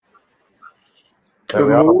There Good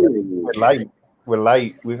we are. morning. We're late. We're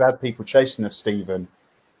late. We've had people chasing us, Stephen.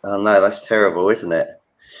 Oh no, that's terrible, isn't it?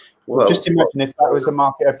 Well, just imagine if that was a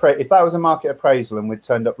market appraisal and we'd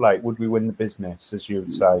turned up late, would we win the business, as you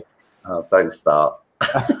would say? Oh, don't start.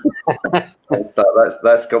 Don't start.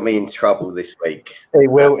 That's got me in trouble this week. It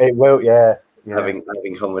will. Yeah. Having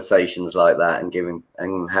conversations like that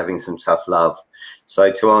and having some tough love. So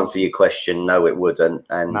to answer your question, no, it wouldn't.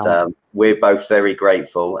 And No. We're both very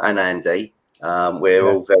grateful, and Andy, we're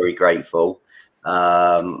all very grateful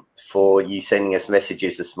for you sending us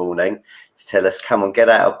messages this morning to tell us, come on, get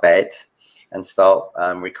out of bed and start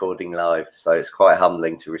recording live. So it's quite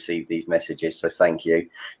humbling to receive these messages. So thank you.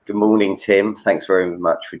 Good morning, Tim. Thanks very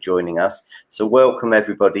much for joining us. So welcome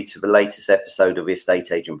everybody to the latest episode of the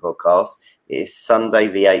Estate Agent Podcast. It is Sunday,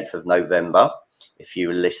 the 8th of November, if you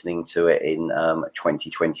were listening to it in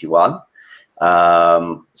 2021.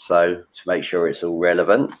 So to make sure it's all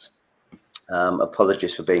relevant.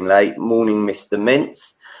 Apologies for being late. Morning, Mr.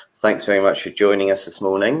 Mintz. Thanks very much for joining us this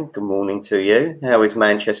morning. Good morning to you. How is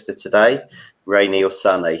Manchester today? Rainy or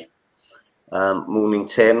sunny? Morning,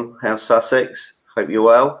 Tim. How's Sussex? Hope you're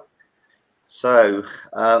well. So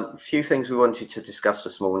a few things we wanted to discuss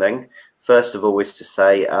this morning. First of all is to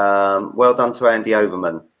say well done to Andy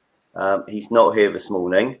Overman. He's not here this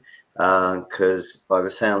morning because by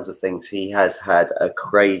the sounds of things, he has had a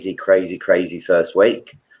crazy first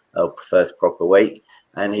proper week.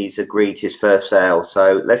 And he's agreed his first sale.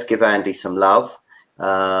 So let's give Andy some love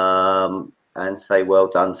and say well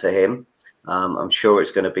done to him. I'm sure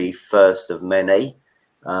it's going to be first of many.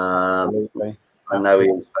 Absolutely. I know he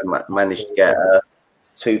also managed to get a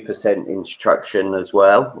 2% instruction as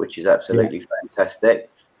well, which is absolutely fantastic,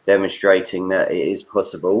 demonstrating that it is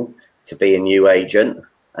possible to be a new agent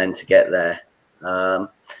and to get there.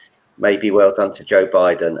 Maybe well done to Joe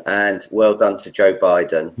Biden, and well done to Joe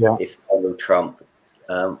Biden if Donald Trump.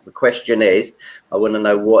 The question is, I want to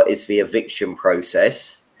know, what is the eviction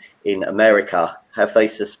process in America? Have they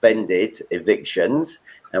suspended evictions,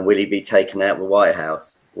 and will he be taken out of the White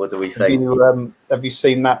House? What do we think? Have you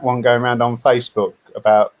seen that one going around on Facebook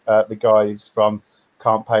about the guys from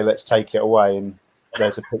Can't Pay, Let's Take It Away? And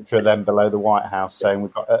there's a picture of them below the White House saying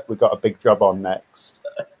we've got a big job on next.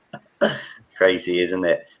 Crazy, isn't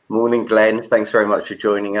it? Morning, Glenn. Thanks very much for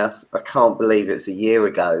joining us. I can't believe it's a year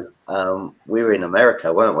ago. We were in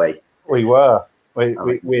America, weren't we? We were.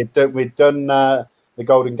 We'd done the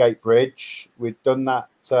Golden Gate Bridge. We'd done that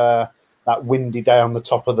windy day on the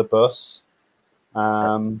top of the bus.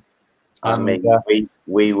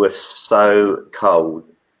 We were so cold.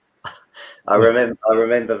 I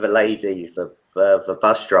remember the lady, the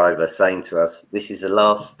bus driver, saying to us, "This is the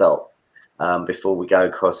last stop before we go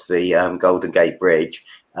across the Golden Gate Bridge.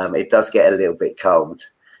 It does get a little bit cold,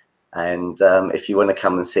 and if you want to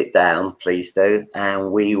come and sit down, please do."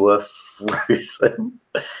 And we were frozen.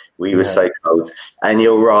 We were so cold. And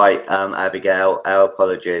you're right, Abigail. Our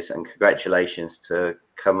apologies and congratulations to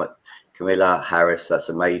Camilla Harris. That's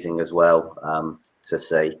amazing as well to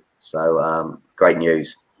see. So great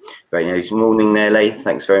news. Great news. Morning, Nelly.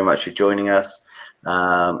 Thanks very much for joining us.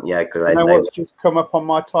 Glenn. You know what's just come up on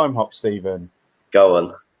my time hop, Stephen? Go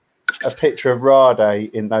on. A picture of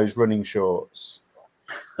Rade in those running shorts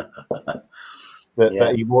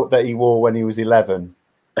that he wore when he was 11,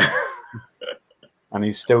 and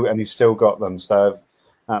he's still got them. So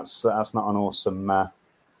that's not an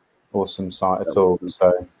awesome sight at all.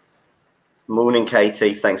 So, morning,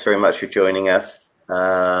 Katie. Thanks very much for joining us.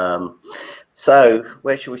 So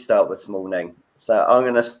where should we start this morning? So I'm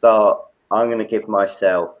going to give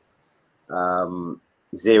myself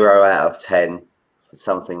 0 out of 10 for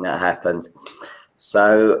something that happened.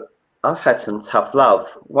 So I've had some tough love,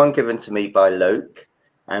 one given to me by Luke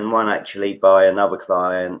and one actually by another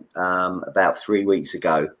client about 3 weeks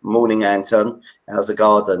ago. Morning, Anton. How's the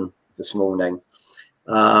garden this morning?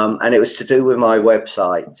 And it was to do with my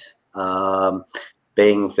website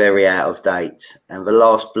being very out of date. And the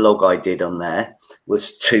last blog I did on there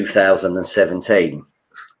was 2017.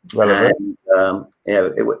 Relevant. And,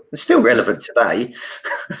 it's still relevant today.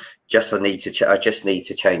 I just need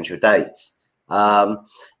to change the dates.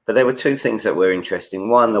 But there were two things that were interesting.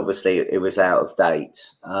 One, obviously, it was out of date.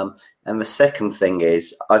 And the second thing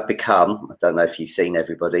is I've become, I don't know if you've seen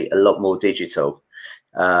everybody, a lot more digital.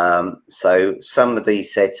 So somebody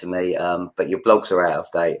said to me, but your blogs are out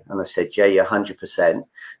of date. And I said, yeah, you're 100%.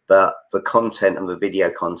 But the content and the video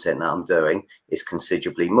content that I'm doing is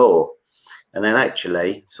considerably more. And then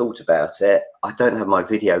actually thought about it. I don't have my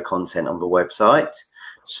video content on the website.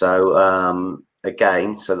 So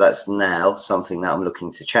again, so that's now something that I'm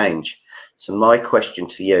looking to change. So my question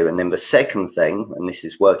to you, and then the second thing, and this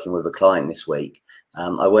is working with a client this week,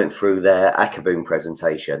 I went through their Akaboom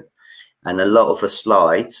presentation, and a lot of the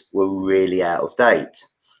slides were really out of date.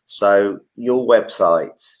 So your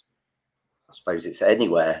website, I suppose it's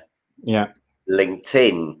anywhere. Yeah.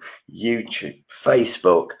 LinkedIn, YouTube,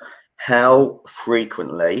 Facebook. How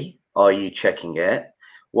frequently are you checking it?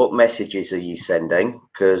 What messages are you sending?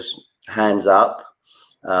 Because hands up,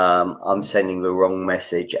 I'm sending the wrong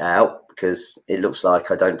message out because it looks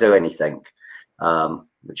like I don't do anything,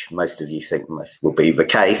 which most of you think will be the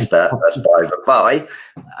case, but that's by the by.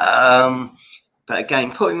 But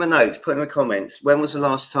again, put in the notes, put in the comments, when was the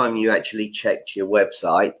last time you actually checked your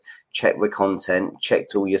website, checked the content,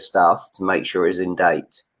 checked all your stuff to make sure it's in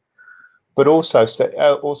date? But also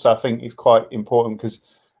I think it's quite important because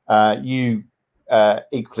you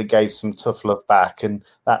equally gave some tough love back, and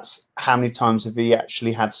that's how many times have you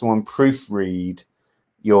actually had someone proofread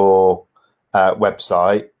your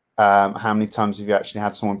website? How many times have you actually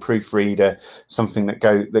had someone proofread something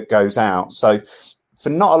that goes out? So for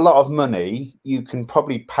not a lot of money, you can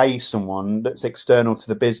probably pay someone that's external to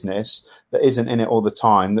the business, that isn't in it all the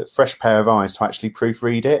time, that fresh pair of eyes to actually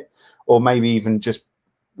proofread it, or maybe even just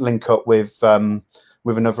link up with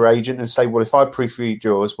another agent and say, well, if I proofread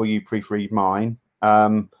yours, will you proofread mine?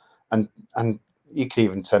 And you could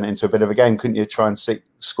even turn it into a bit of a game, couldn't you? Try and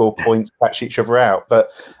score points, catch each other out.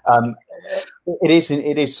 But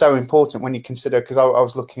it is so important when you consider, because I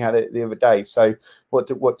was looking at it the other day. So what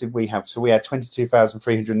did we have? So we had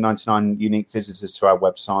 22,399 unique visitors to our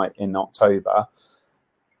website in October.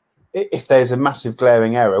 If there's a massive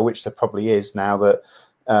glaring error, which there probably is now that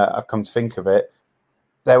I've come to think of it,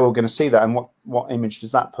 they're all going to see that. And what image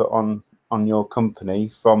does that put on your company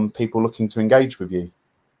from people looking to engage with you?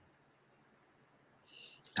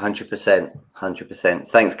 100%.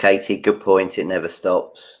 Thanks, Katie. Good point. It never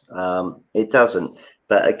stops. It doesn't.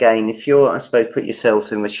 But again, if you're, I suppose, put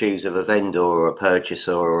yourself in the shoes of a vendor or a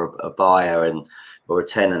purchaser or a buyer or a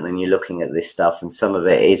tenant, and you're looking at this stuff, and some of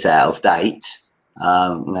it is out of date.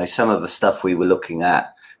 Some of the stuff we were looking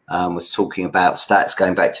at was talking about stats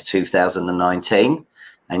going back to 2019,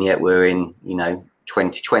 and yet we're in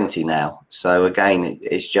 2020 now. So again,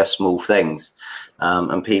 it's just small things.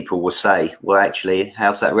 And people will say, well, actually,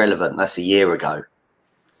 how's that relevant? That's a year ago.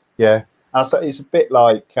 Yeah. It's a bit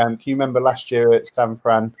like, can you remember last year at San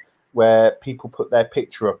Fran where people put their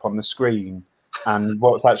picture up on the screen and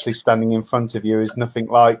what's actually standing in front of you is nothing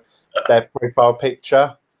like their profile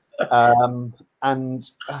picture? And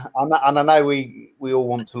I know we all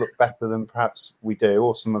want to look better than perhaps we do,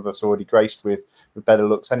 or some of us already graced with better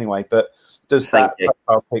looks anyway. But does that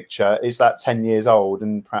profile picture, is that 10 years old,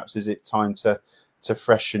 and perhaps is it time to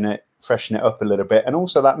freshen it up a little bit? And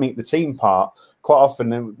also that meet the team part. Quite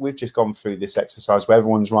often we've just gone through this exercise where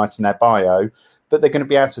everyone's writing their bio, but they're going to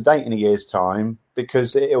be out of date in a year's time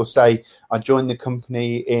because it will say, I joined the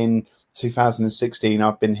company in 2016,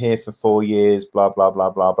 I've been here for 4 years, blah blah blah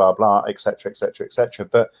blah blah blah, etc.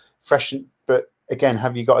 But again,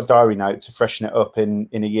 have you got a diary note to freshen it up in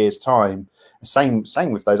a year's time? Same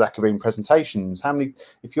with those Akaboom presentations.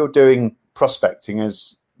 If you're doing prospecting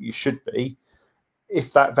as you should be,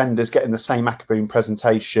 if that vendor's getting the same Akaboom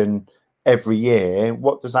presentation every year,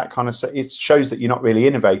 what does that kind of say? It shows that you're not really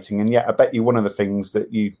innovating. And yet I bet you one of the things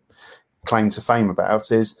that you claim to fame about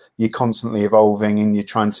is you're constantly evolving and you're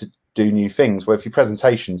trying to do new things. Well, if your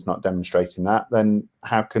presentation's not demonstrating that, then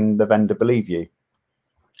how can the vendor believe you?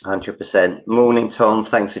 100%. Morning, Tom.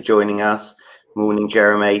 Thanks for joining us. Morning,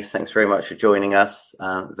 Jeremy. Thanks very much for joining us.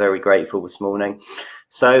 Very grateful this morning.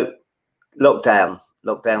 So lockdown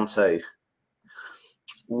 2.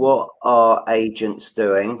 What are agents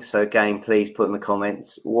doing? So again, please put in the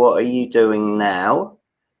comments, what are you doing now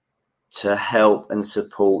to help and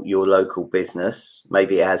support your local business?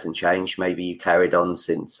 Maybe it hasn't changed. Maybe you carried on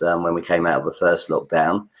since when we came out of the first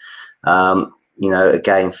lockdown.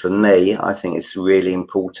 Again, for me, I think it's really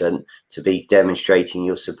important to be demonstrating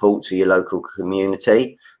your support to your local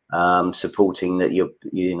community, supporting that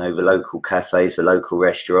the local cafes, the local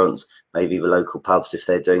restaurants, maybe the local pubs, if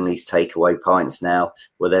they're doing these takeaway pints now,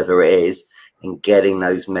 whatever it is, and getting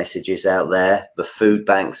those messages out there. The food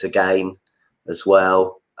banks again as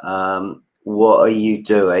well. What are you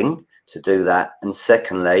doing to do that? And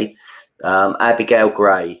secondly, Abigail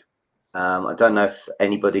Gray. I don't know if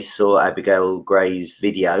anybody saw Abigail Gray's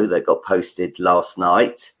video that got posted last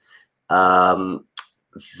night.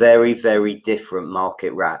 Very, very different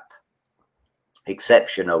market wrap.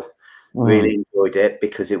 Exceptional. Really enjoyed it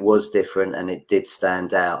because it was different and it did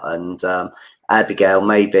stand out. And Abigail,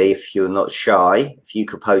 maybe if you're not shy, if you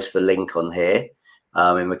could post the link on here,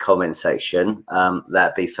 in the comment section.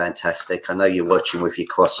 That'd be fantastic. I know you're watching with your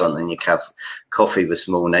croissant and your coffee this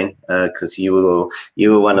morning, because you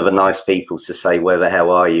were one of the nice people to say, "Where the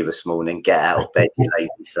hell are you this morning? Get out of bed, you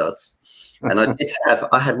lazy sods." And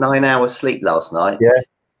I had 9 hours sleep last night. Yeah,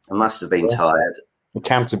 I must have been tired.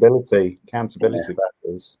 Accountability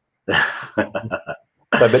battles.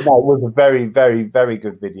 But no, it was a very, very, very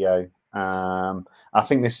good video. I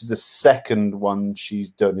think this is the second one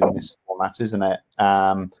she's done in this format, isn't it?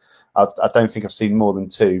 I don't think I've seen more than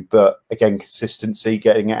 2, but again, consistency,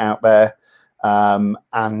 getting it out there. And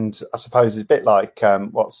I suppose it's a bit like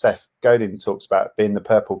what Seth Godin talks about, being the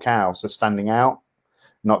purple cow, so standing out,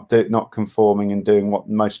 not conforming and doing what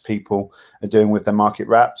most people are doing with their market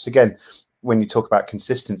wraps. Again, when you talk about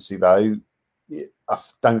consistency, though, I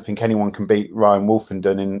don't think anyone can beat Ryan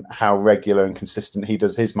Wolfenden in how regular and consistent he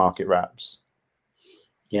does his market wraps.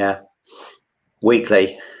 Yeah,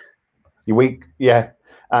 weekly.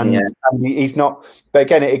 And he's not. But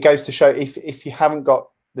again, it goes to show if you haven't got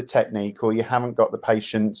the technique or you haven't got the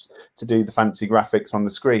patience to do the fancy graphics on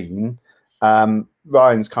the screen,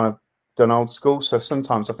 Ryan's kind of done old school. So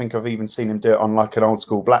sometimes I think I've even seen him do it on like an old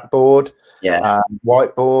school blackboard,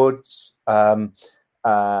 whiteboards.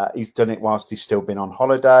 He's done it whilst he's still been on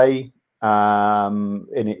holiday,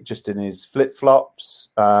 in his flip flops.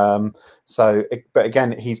 But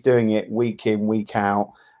again, he's doing it week in, week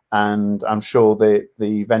out, and I'm sure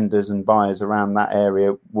the vendors and buyers around that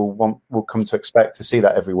area will come to expect to see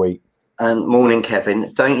that every week. Morning,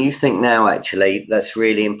 Kevin. Don't you think now, actually, that's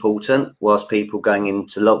really important? Whilst people going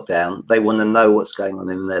into lockdown, they want to know what's going on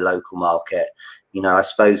in their local market. You know, I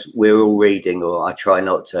suppose we're all reading, or I try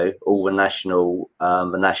not to, all the national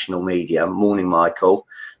media. Morning, Michael.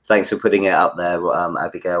 Thanks for putting it up there,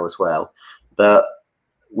 Abigail, as well. But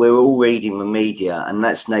we're all reading the media, and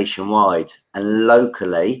that's nationwide. And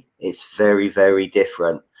locally, it's very, very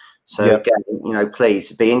different. So again, you know,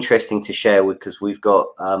 please be interesting to share because we've got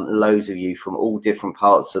loads of you from all different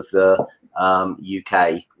parts of the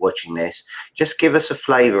UK watching this. Just give us a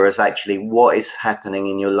flavour as actually what is happening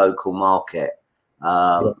in your local market.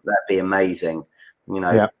 That'd be amazing, you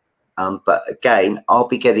know. But again, I'll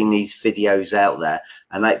be getting these videos out there,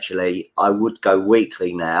 and actually I would go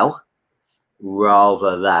weekly now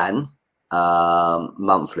rather than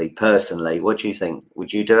monthly personally. What do you think?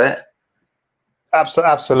 Would you do it?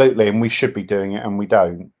 Absolutely, and we should be doing it, and we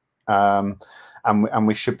don't. And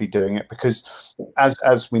we should be doing it because,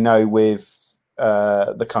 as we know, with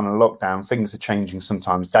the kind of lockdown, things are changing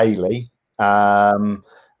sometimes daily.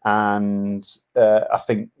 And I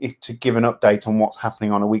think to give an update on what's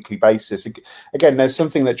happening on a weekly basis. Again, there's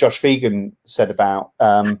something that Josh Vegan said about,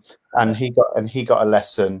 and he got a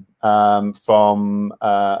lesson from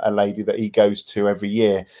a lady that he goes to every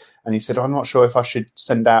year. And he said, I'm not sure if I should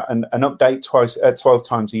send out an update 12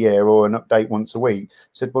 times a year or an update once a week. I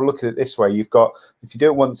said, well, look at it this way. If you do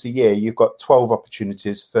it once a year, you've got 12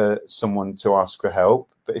 opportunities for someone to ask for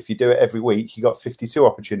help. But if you do it every week, you've got 52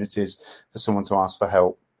 opportunities for someone to ask for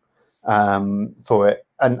help for it.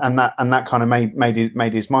 And that kind of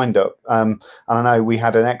made his mind up. And I know we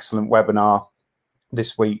had an excellent webinar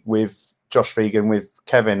this week with Josh Vegan, with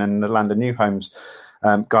Kevin and the Land of New Homes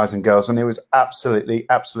guys and girls, and it was absolutely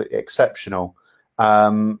exceptional.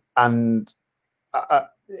 And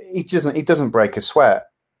he doesn't break a sweat.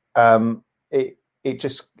 It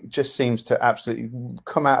just seems to absolutely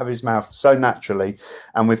come out of his mouth so naturally.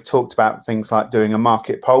 And we've talked about things like doing a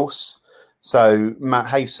market pulse. So Matt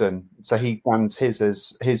Hayson, so he runs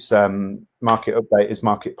his market update, his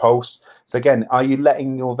market pulse. So again, are you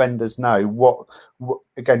letting your vendors know what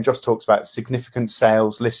again, Josh talks about significant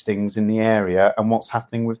sales listings in the area and what's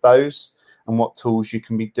happening with those and what tools you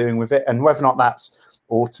can be doing with it, and whether or not that's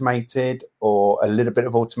automated or a little bit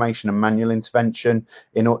of automation and manual intervention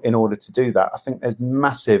in order to do that. I think there's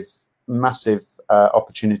massive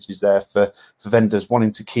opportunities there for vendors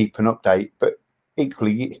wanting to keep an update, but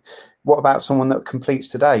equally, what about someone that completes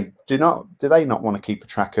today? Do they not want to keep a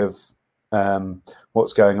track of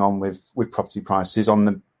what's going on with property prices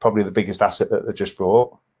on probably the biggest asset that they just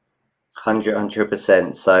bought?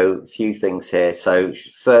 100%. So a few things here. So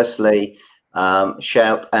firstly,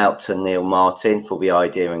 shout out to Neil Martin for the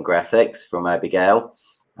idea and graphics from Abigail.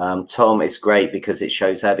 Tom, it's great because it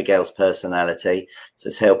shows Abigail's personality. So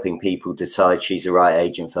it's helping people decide she's the right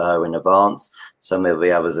agent for her in advance. Some of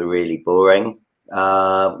the others are really boring.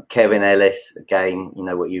 Kevin Ellis, again, you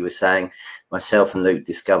know what you were saying. Myself and Luke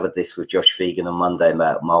discovered this with Josh Vegan on Monday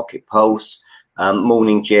about Market Pulse.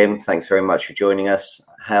 Morning, Jim. Thanks very much for joining us.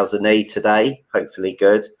 How's the knee today? Hopefully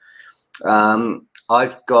good.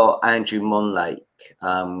 I've got Andrew Monlake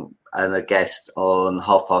and a guest on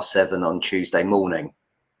 7:30 on Tuesday morning,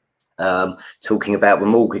 talking about the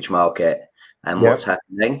mortgage market and what's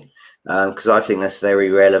happening, because I think that's very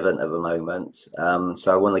relevant at the moment.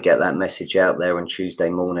 So I want to get that message out there on Tuesday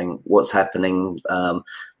morning. What's happening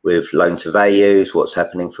with loan to values, what's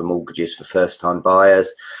happening for mortgages for first-time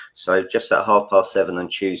buyers. So just at 7:30 on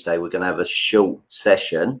Tuesday, we're going to have a short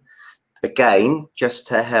session, again, just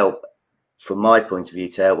to help, from my point of view,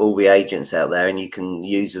 to help all the agents out there, and you can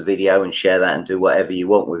use the video and share that and do whatever you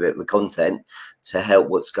want with it, the content, to help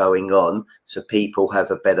what's going on, so people have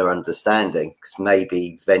a better understanding. Because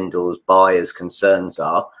maybe vendors, buyers' concerns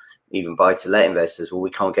are, even buy-to-let investors, well, we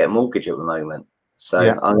can't get a mortgage at the moment. So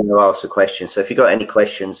I'm going to ask a question. So if you've got any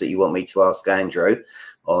questions that you want me to ask Andrew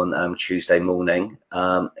on Tuesday morning,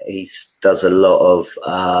 he does a lot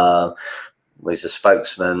of... he's a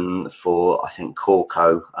spokesman for, I think,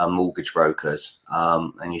 Corco mortgage brokers,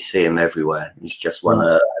 and you see him everywhere. He's just won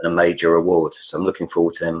a major award, so I'm looking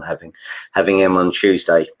forward to him having him on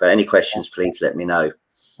Tuesday. But any questions, please let me know.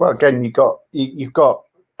 Well, again, you've got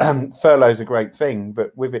furlough's a great thing,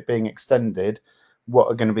 but with it being extended, what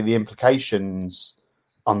are going to be the implications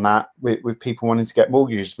on that with people wanting to get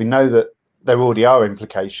mortgages? We know that there already are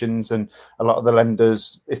implications, and a lot of the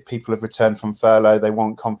lenders, if people have returned from furlough, they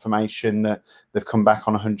want confirmation that they've come back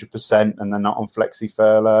on 100% and they're not on flexi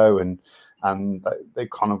furlough, and they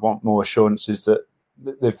kind of want more assurances that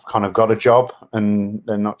they've kind of got a job and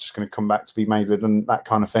they're not just going to come back to be made redundant, that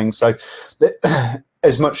kind of thing. So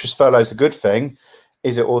as much as furlough is a good thing,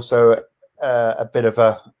 is it also a bit of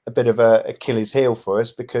a Achilles heel for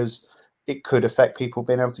us, because it could affect people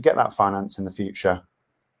being able to get that finance in the future?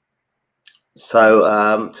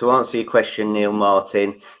 So to answer your question, Neil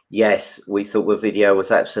Martin, yes, we thought the video was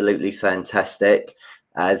absolutely fantastic.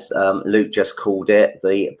 As Luke just called it,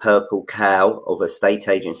 the purple cow of estate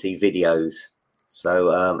agency videos.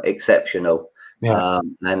 So exceptional.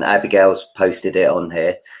 And Abigail's posted it on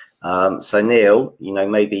here. So Neil,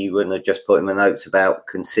 maybe you wouldn't have just put in the notes about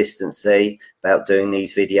consistency, about doing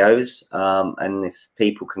these videos. And if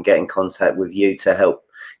people can get in contact with you to help,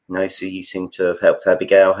 so you seem to have helped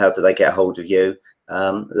Abigail. How do they get a hold of you?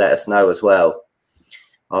 Let us know as well.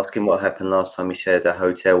 Asking what happened last time we shared a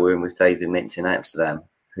hotel room with David Mintz in Amsterdam.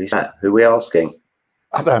 Who's that? Who are we asking?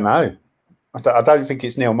 I don't know. I don't think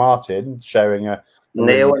it's Neil Martin sharing a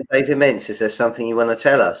Neil and David Mintz, is there something you want to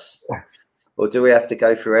tell us? Or do we have to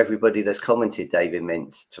go through everybody that's commented David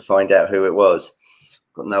Mintz to find out who it was?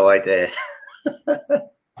 Got no idea.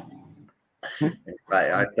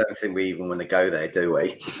 Right, I don't think we even want to go there, do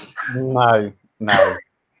we? No.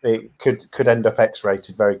 It could end up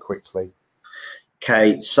X-rated very quickly.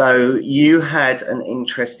 Okay, so you had an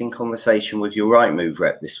interesting conversation with your Rightmove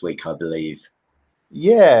rep this week, I believe.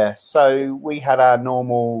 Yeah, so we had our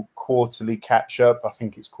normal quarterly catch-up. I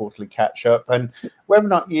think it's quarterly catch-up. And whether or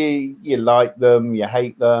not you like them, you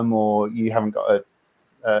hate them, or you haven't got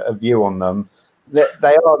a view on them,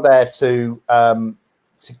 they are there to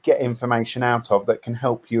get information out of that can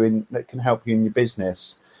help you in your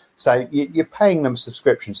business. So you're paying them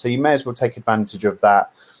subscription, so you may as well take advantage of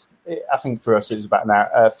that. I think for us it was about an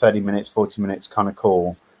hour, 30 minutes, 40 minutes kind of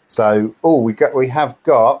call. So we have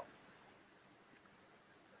got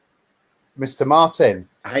Mr. Martin.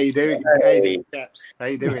 How you doing? Hey. How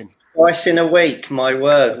you doing? Twice in a week, my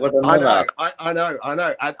word. What an honor. I know.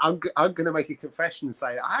 I'm going to make a confession and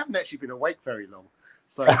say I haven't actually been awake very long.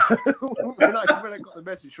 So when I got the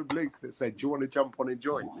message from Luke that said, "Do you want to jump on and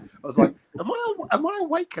join?" I was like, "Am I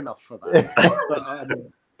awake enough for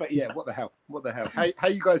that?" But yeah, what the hell? How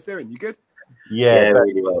you guys doing? You good? Yeah,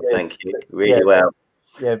 really well, thank you. Really well.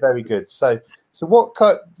 Yeah, very good. So what?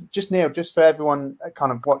 Just Neil, just for everyone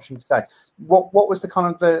kind of watching today, what was the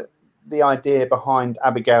kind of the idea behind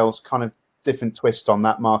Abigail's kind of different twist on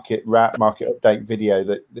that market update video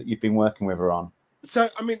that you've been working with her on? So,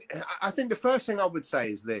 I mean, I think the first thing I would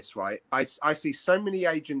say is this, right? I see so many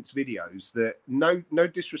agents' videos that no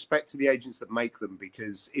disrespect to the agents that make them,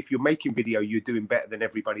 because if you're making video, you're doing better than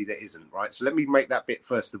everybody that isn't, right? So let me make that bit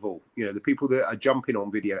first of all. The people that are jumping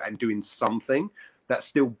on video and doing something, that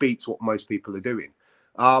still beats what most people are doing.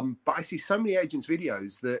 But I see so many agents'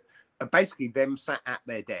 videos that are basically them sat at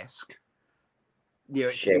their desk.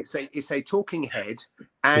 It's a talking head,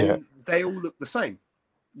 and they all look the same.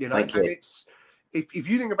 And it's... If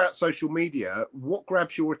you think about social media, what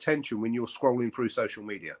grabs your attention when you're scrolling through social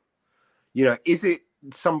media? Is it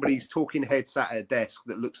somebody's talking head sat at a desk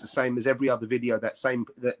that looks the same as every other video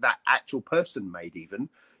that actual person made even?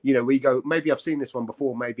 We go, maybe I've seen this one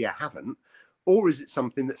before, maybe I haven't. Or is it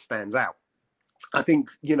something that stands out? I think,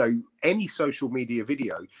 you know, any social media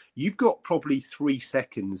video, you've got probably 3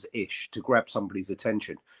 seconds ish to grab somebody's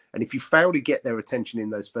attention. And if you fail to get their attention in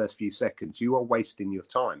those first few seconds, you are wasting your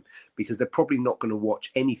time, because they're probably not going to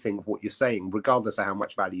watch anything of what you're saying, regardless of how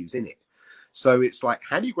much value is in it. So it's like,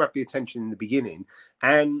 how do you grab the attention in the beginning?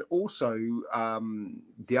 And also,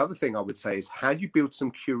 the other thing I would say is, how do you build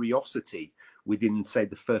some curiosity within, say,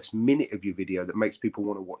 the first minute of your video that makes people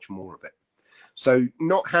want to watch more of it? So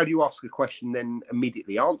not how do you ask a question then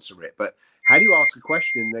immediately answer it, but how do you ask a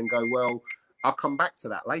question and then go, well, I'll come back to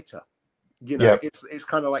that later. You know, it's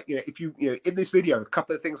kind of like, you know, if you know, in this video, a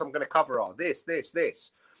couple of things I'm going to cover are this,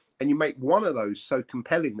 and you make one of those so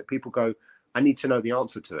compelling that people go, I need to know the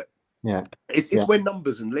answer to it. Yeah. It's when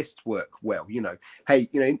numbers and lists work well, you know. Hey,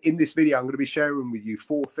 you know, in this video, I'm going to be sharing with you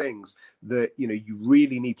 4 things that, you know, you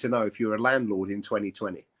really need to know if you're a landlord in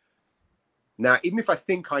 2020. Now, even if I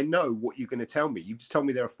think I know what you're going to tell me, you just tell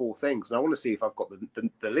me there are 4 things, and I want to see if I've got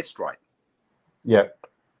the list right. Yeah.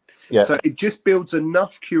 Yeah. So it just builds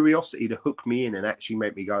enough curiosity to hook me in and actually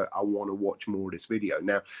make me go, I want to watch more of this video.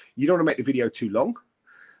 Now, you don't want to make the video too long,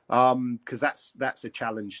 because that's a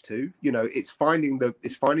challenge too. You know, it's finding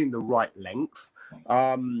the right length.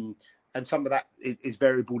 And some of that is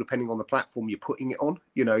variable depending on the platform you're putting it on.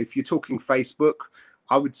 You know, if you're talking Facebook,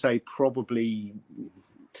 I would say probably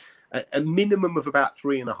a minimum of about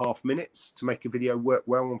 3.5 minutes to make a video work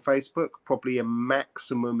well on Facebook. Probably a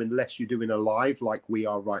maximum, unless you're doing a live like we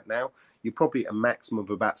are right now, you're probably at a maximum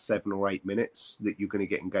of about 7 or 8 minutes that you're going to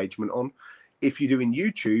get engagement on. If you're doing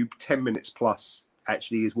YouTube, 10 minutes plus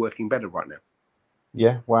actually is working better right now.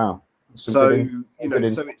 Yeah. Wow. So you know,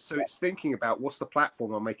 so it's thinking about, what's the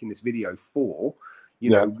platform I'm making this video for?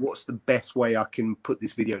 You know, what's the best way I can put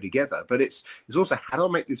this video together? But it's also, how do I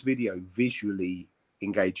make this video visually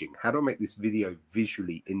engaging? How do I make this video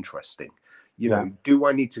visually interesting? You know, do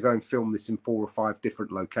I need to go and film this in 4 or 5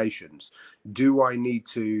 different locations? Do I need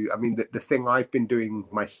to, I mean, the thing I've been doing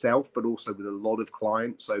myself, but also with a lot of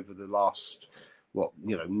clients over the last,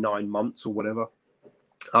 9 months or whatever,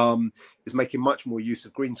 is making much more use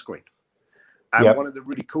of green screen. And one of the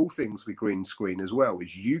really cool things with green screen as well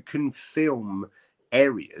is you can film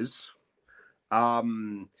areas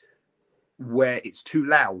where it's too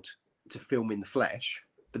loud to film in the flesh,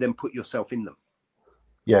 but then put yourself in them.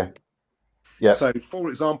 Yeah. So, for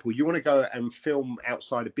example, you want to go and film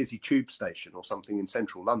outside a busy tube station or something in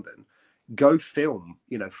central London. Go film,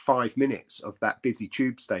 5 minutes of that busy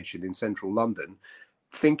tube station in central London,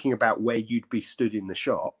 thinking about where you'd be stood in the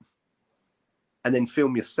shot, and then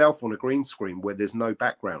film yourself on a green screen where there's no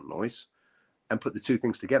background noise, and put the 2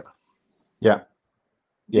 things together.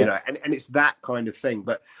 You know, and it's that kind of thing.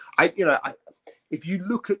 But if you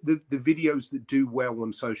look at the videos that do well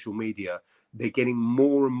on social media, they're getting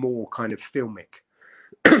more and more kind of filmic.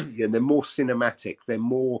 They're more cinematic. They're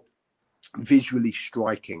more visually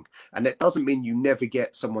striking. And that doesn't mean you never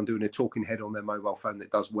get someone doing a talking head on their mobile phone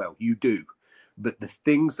that does well. You do. But the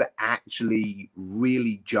things that actually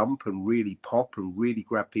really jump and really pop and really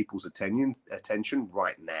grab people's attention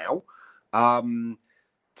right now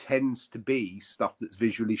tends to be stuff that's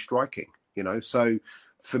visually striking. So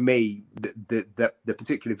for me, the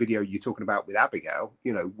particular video you're talking about with Abigail,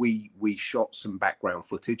 we shot some background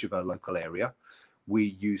footage of her local area.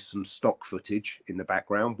 We used some stock footage in the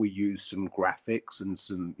background. We used some graphics and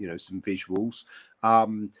some visuals.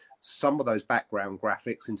 Some of those background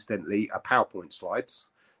graphics, incidentally, are PowerPoint slides.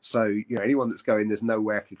 So, anyone that's going, there's no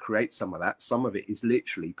way I could create some of that. Some of it is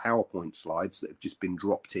literally PowerPoint slides that have just been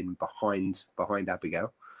dropped in behind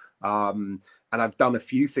Abigail. And I've done a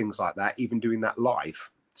few things like that, even doing that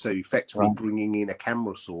live. So effectively bringing in a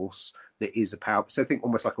camera source that is a power. So think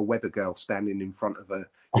almost like a weather girl standing in front of a,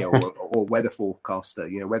 or weather forecaster,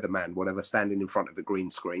 weatherman, whatever, standing in front of a green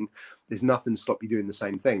screen. There's nothing to stop you doing the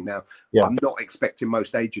same thing. Now, I'm not expecting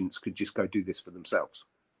most agents could just go do this for themselves.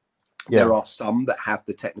 There are some that have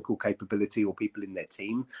the technical capability or people in their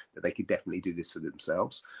team that they could definitely do this for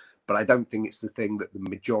themselves. But I don't think it's the thing that the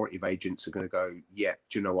majority of agents are going to go, do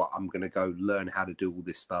you know what? I'm going to go learn how to do all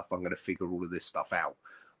this stuff. I'm going to figure all of this stuff out.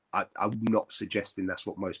 I'm not suggesting that's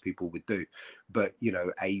what most people would do. But,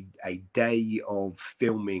 a day of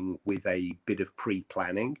filming with a bit of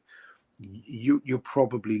pre-planning, you're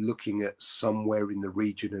probably looking at somewhere in the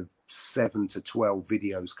region of 7 to 12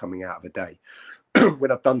 videos coming out of a day.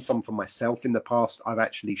 When I've done some for myself in the past, I've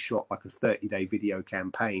actually shot like a 30-day video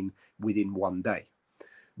campaign within 1 day.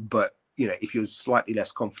 But if you're slightly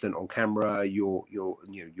less confident on camera, you're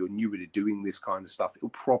newer to doing this kind of stuff, it'll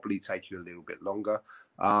probably take you a little bit longer.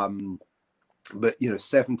 But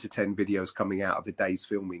 7 to 10 videos coming out of a day's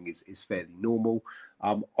filming is fairly normal.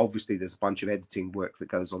 Obviously there's a bunch of editing work that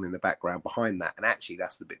goes on in the background behind that, and actually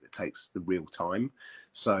that's the bit that takes the real time.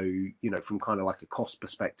 So from kind of like a cost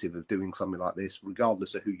perspective of doing something like this,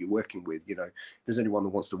 regardless of who you're working with, if there's anyone that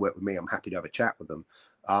wants to work with me, I'm happy to have a chat with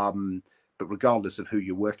them. But regardless of who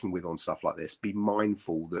you're working with on stuff like this, be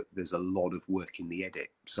mindful that there's a lot of work in the edit.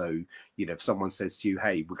 So, if someone says to you,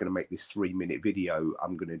 hey, we're going to make this 3-minute video,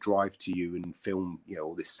 I'm going to drive to you and film,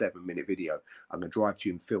 or this 7-minute video, I'm going to drive to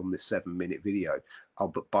you and film this 7-minute video. Oh,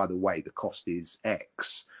 but by the way, the cost is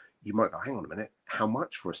X. You might go, hang on a minute, how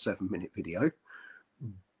much for a 7-minute video?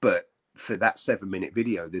 But for that 7-minute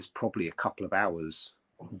video, there's probably a couple of hours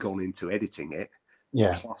gone into editing it.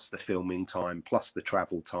 Yeah. Plus the filming time, plus the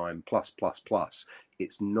travel time, plus.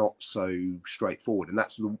 It's not so straightforward. And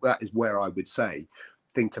that is where I would say,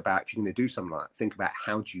 think about, if you're going to do something like that, think about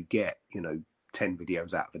how do you get, 10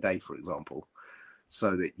 videos out of a day, for example,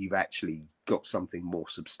 so that you've actually got something more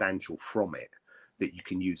substantial from it that you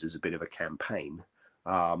can use as a bit of a campaign.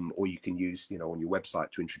 Or you can use, on your website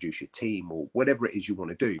to introduce your team or whatever it is you want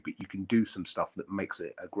to do, but you can do some stuff that makes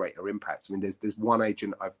it a greater impact. I mean, there's one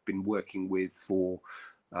agent I've been working with for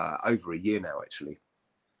over a year now, actually.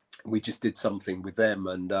 We just did something with them,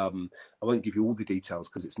 and I won't give you all the details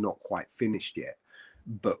because it's not quite finished yet,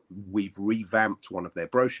 but we've revamped one of their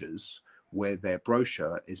brochures where their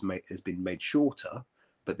brochure has been made shorter,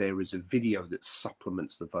 but there is a video that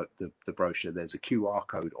supplements the brochure. There's a QR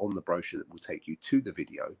code on the brochure that will take you to the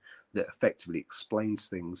video that effectively explains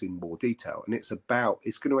things in more detail. And it's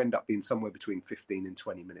going to end up being somewhere between 15 and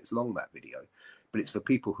 20 minutes long, that video. But it's for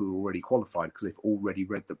people who are already qualified because they've already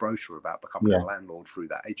read the brochure about becoming a landlord through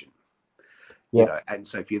that agent. Yeah. And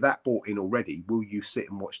so if you're that bought in already, will you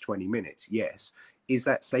sit and watch 20 minutes? Yes. Is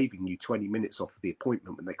that saving you 20 minutes off of the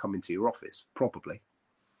appointment when they come into your office? Probably.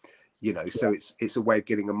 So it's a way of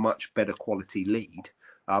getting a much better quality lead.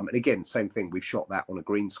 And again, same thing, we've shot that on a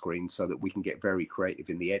green screen so that we can get very creative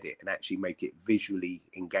in the edit and actually make it visually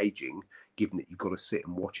engaging, given that you've got to sit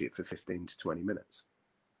and watch it for 15 to 20 minutes.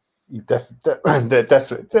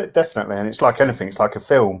 Definitely. And it's like anything, it's like a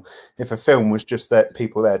film. If a film was just that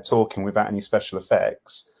people there talking without any special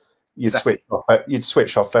effects, you'd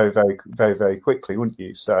switch off very, very, very, very quickly, wouldn't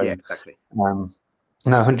you? So yeah, exactly.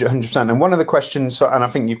 No, 100%. And one of the questions, and I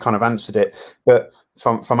think you've kind of answered it, but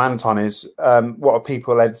from Anton is, what are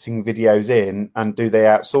people editing videos in, and do they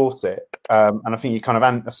outsource it? And I think you kind of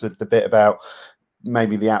answered the bit about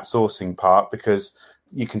maybe the outsourcing part, because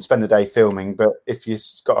you can spend the day filming, but if you've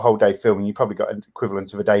got a whole day filming, you probably got an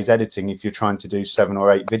equivalent of a day's editing if you're trying to do 7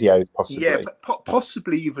 or 8 videos, possibly. Yeah, but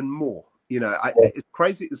possibly even more. As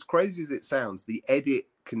crazy as it sounds, the edit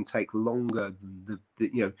can take longer than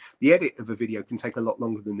the edit of a video can take a lot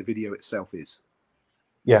longer than the video itself is.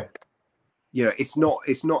 Yeah. It's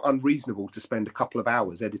not unreasonable to spend a couple of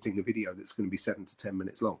hours editing a video that's going to be 7 to 10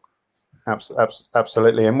 minutes long.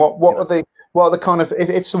 Absolutely. And what are the kind of,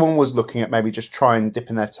 if someone was looking at maybe just trying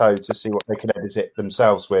dipping their toe to see what they could edit it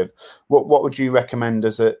themselves with, what would you recommend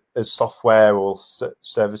as software or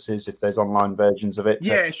services, if there's online versions of it?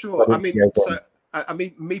 Yeah, sure. I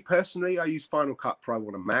mean, me personally, I use Final Cut Pro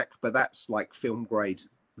on a Mac, but that's like film grade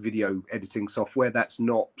video editing software. That's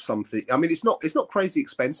not something, I mean, it's not crazy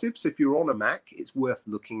expensive. So if you're on a Mac, it's worth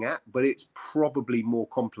looking at, but it's probably more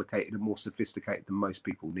complicated and more sophisticated than most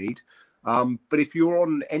people need. But if you're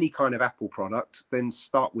on any kind of Apple product, then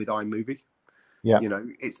start with iMovie. Yeah.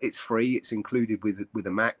 It's free. It's included with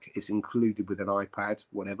a Mac. It's included with an iPad,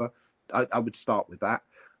 whatever. I would start with that.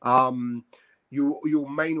 Your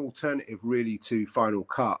main alternative really to Final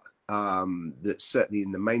Cut, that's certainly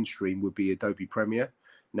in the mainstream, would be Adobe Premiere.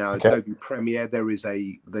 Now, Adobe Premiere, there's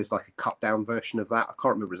like a cut down version of that. I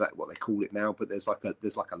can't remember exactly what they call it now, but there's like a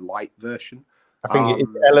light version. I think it's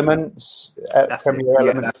Elements. Premiere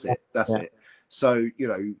Elements. That's it. So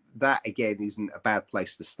that again isn't a bad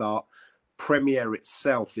place to start. Premiere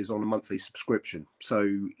itself is on a monthly subscription, so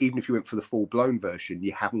even if you went for the full-blown version,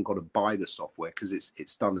 you haven't got to buy the software because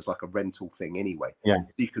it's done as like a rental thing anyway. Yeah,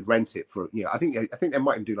 you could rent it for I think they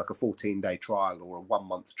might even do like a 14-day trial or a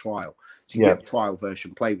 1-month trial. So you get the trial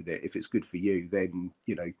version, play with it. If it's good for you, then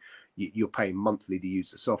you're paying monthly to use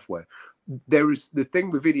the software. There is the thing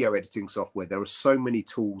with video editing software. There are so many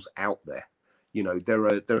tools out there.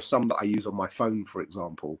 There are some that I use on my phone, for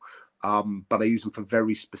example. But I use them for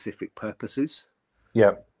very specific purposes.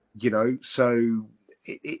 Yeah. So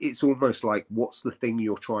it's almost like, what's the thing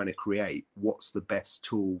you're trying to create? What's the best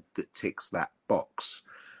tool that ticks that box?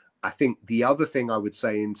 I think the other thing I would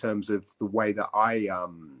say in terms of the way that I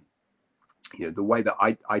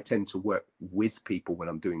tend to work with people when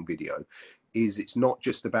I'm doing video is it's not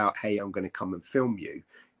just about, hey, I'm going to come and film you.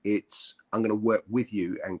 It's I'm going to work with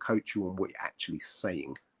you and coach you on what you're actually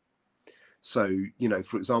saying. So, you know,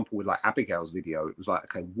 for example, with like Abigail's video, it was like,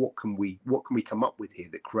 okay, what can we come up with here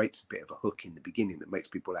that creates a bit of a hook in the beginning that makes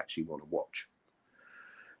people actually want to watch?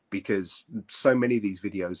 Because so many of these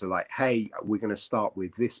videos are like, hey, we're going to start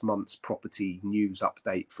with this month's property news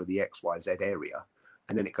update for the XYZ area.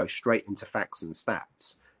 And then it goes straight into facts and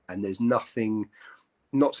stats. And there's nothing,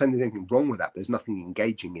 not saying there's anything wrong with that, there's nothing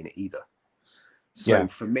engaging in it either. So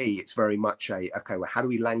for me, it's very much okay, well, how do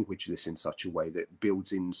we language this in such a way that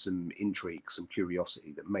builds in some intrigue, some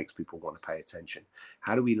curiosity that makes people want to pay attention?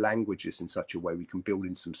 How do we language this in such a way we can build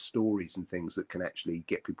in some stories and things that can actually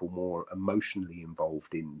get people more emotionally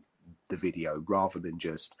involved in the video rather than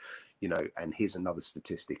just, you know, and here's another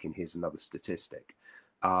statistic and here's another statistic.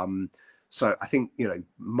 So I think, you know,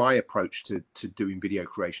 my approach to doing video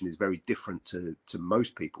creation is very different to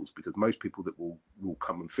most people's, because most people that will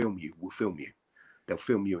come and film you will film you. They'll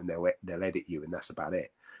film you and they'll edit you, and that's about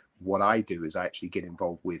it. What I do is I actually get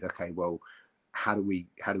involved with, okay, well, how do we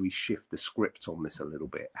shift the script on this a little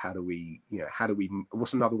bit?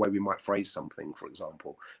 What's another way we might phrase something, for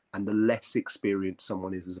example? And the less experienced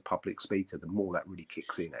someone is as a public speaker, the more that really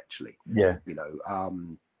kicks in, actually. Yeah. You know,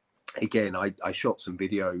 again, I shot some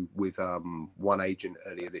video with one agent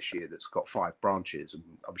earlier this year that's got 5 branches, and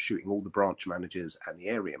I was shooting all the branch managers and the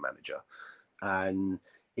area manager. And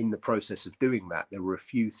in the process of doing that, there were a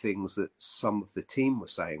few things that some of the team were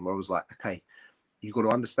saying where I was like, okay, you've got to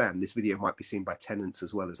understand this video might be seen by tenants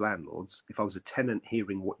as well as landlords. If I was a tenant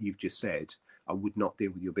hearing what you've just said, I would not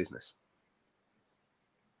deal with your business.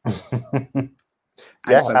 So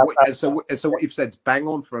what you've said is bang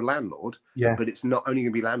on for a landlord, but it's not only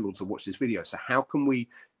going to be landlords that watch this video. So how can we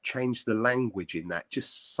change the language in that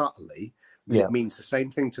just subtly? It means the same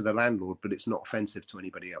thing to the landlord, but it's not offensive to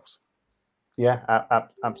anybody else. Yeah,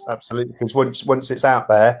 absolutely. Because once it's out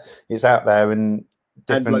there, and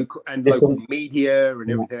local media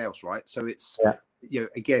and everything else, right? So it's you know,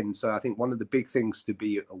 again. So I think one of the big things to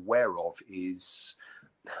be aware of is,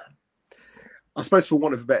 I suppose, for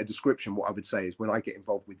want of a better description, what I would say is when I get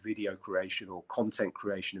involved with video creation or content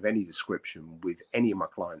creation of any description with any of my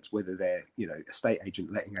clients, whether they're, you know, estate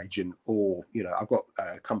agent, letting agent, or, you know, I've got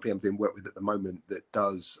a company I'm doing work with at the moment that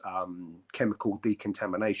does chemical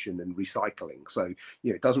decontamination and recycling. So,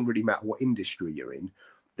 you know, it doesn't really matter what industry you're in.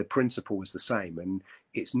 The principle is the same, and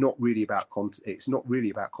it's not really about content. It's not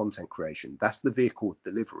really about content creation. That's the vehicle of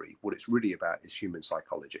delivery. What it's really about is human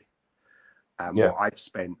psychology. What I've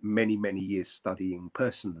spent many, many years studying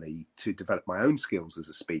personally to develop my own skills as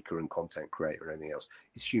a speaker and content creator and anything else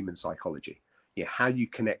is human psychology. Yeah, how you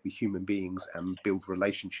connect with human beings and build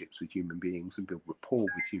relationships with human beings and build rapport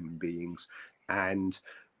with human beings and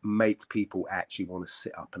make people actually want to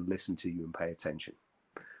sit up and listen to you and pay attention.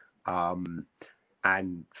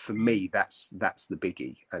 And for me, that's the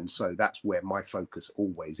biggie. And so that's where my focus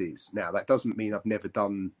always is. Now, that doesn't mean I've never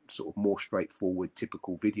done sort of more straightforward,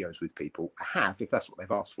 typical videos with people. I have, if that's what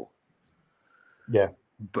they've asked for. Yeah.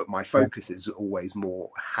 But my focus is always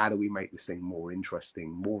more, how do we make this thing more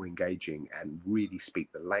interesting, more engaging, and really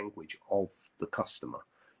speak the language of the customer?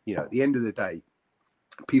 You know, at the end of the day,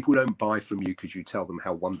 people don't buy from you because you tell them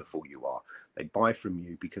how wonderful you are. They buy from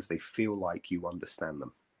you because they feel like you understand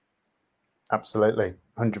them. Absolutely,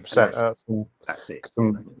 100%. That's it.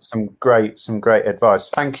 Some great advice.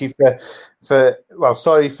 Thank you for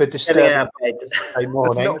sorry for disturbing. That's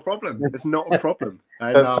not a problem. It's not a problem.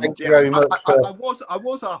 And, thank you very much. I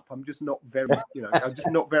was up. I'm just not very, you know, I'm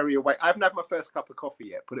just not very awake. I haven't had my first cup of coffee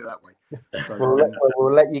yet. Put it that way. So,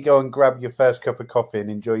 we'll let you go and grab your first cup of coffee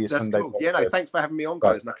and enjoy your Sunday. Cool. Yeah, no, thanks for having me on,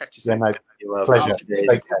 guys, and I'll catch you soon. Yeah, no, pleasure.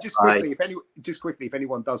 Just quickly, if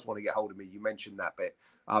anyone does want to get hold of me, you mentioned that bit.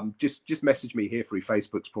 Just message me here through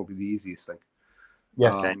Facebook's probably the easiest thing.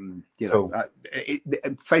 Yeah. You know,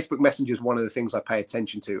 Facebook Messenger is one of the things I pay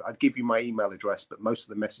attention to. I'd give you my email address, but most of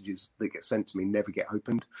the messages that get sent to me never get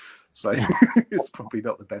opened, so it's probably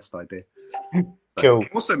not the best idea. Cool.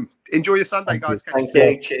 Awesome. Enjoy your Sunday, guys. Thank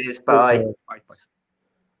you. Cheers. Bye. Bye.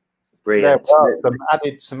 Brilliant.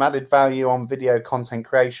 Some added value on video content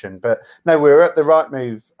creation, but no, we were at the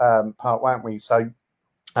Rightmove part, weren't we? So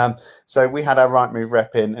we had our Rightmove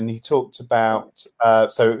rep in, and he talked about,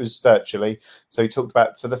 so it was virtually. So he talked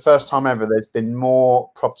about, for the first time ever, there's been more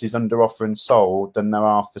properties under offer and sold than there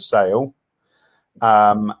are for sale.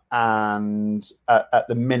 And at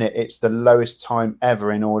the minute, it's the lowest time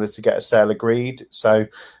ever in order to get a sale agreed. So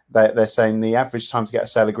they're saying the average time to get a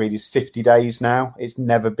sale agreed is 50 days now. It's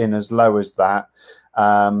never been as low as that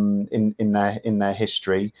in their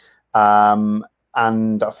history.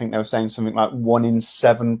 and I think they were saying something like 1 in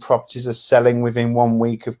 7 properties are selling within 1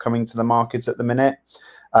 week of coming to the market at the minute.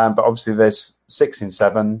 But obviously there's 6 in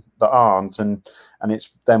 7 that aren't, and it's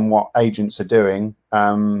then what agents are doing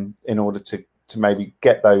in order to maybe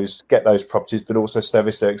get those properties, but also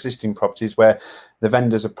service their existing properties where the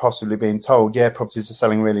vendors are possibly being told, yeah, properties are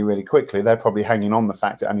selling really, really quickly. They're probably hanging on the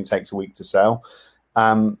fact it only takes a week to sell.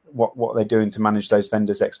 What they're doing to manage those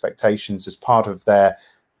vendors' expectations as part of their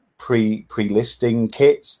pre-listing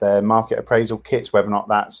kits, their market appraisal kits, whether or not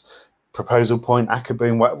that's proposal point,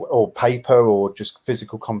 Ackerboom, or paper, or just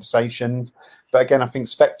physical conversations. But again, I think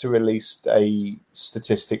Spectre released a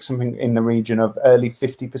statistic, something in the region of early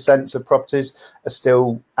 50% of properties are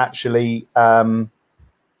still actually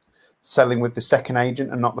selling with the second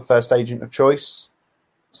agent and not the first agent of choice.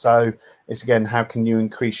 So it's, again, how can you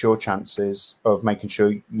increase your chances of making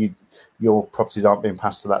sure your properties aren't being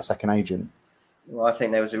passed to that second agent? Well, I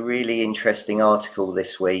think there was a really interesting article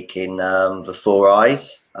this week in the Four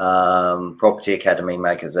Eyes Property Academy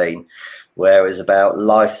magazine, where it was about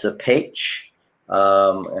life's a pitch,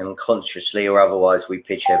 and consciously or otherwise we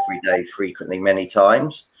pitch every day, frequently, many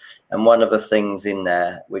times. And one of the things in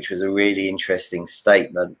there, which was a really interesting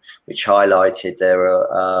statement, which highlighted there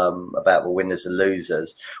are about the winners and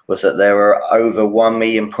losers, was that there are over 1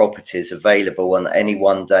 million properties available on any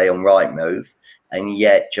one day on Rightmove, and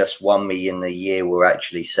yet just 1 million a year will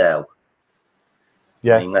actually sell.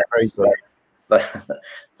 Yeah, I mean,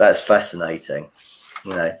 that's fascinating.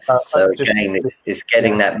 So again, it's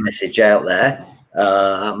getting that message out there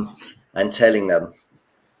and telling them.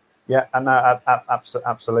 Yeah, and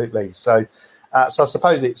absolutely. So I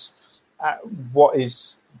suppose it's what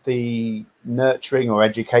is the nurturing or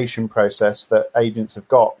education process that agents have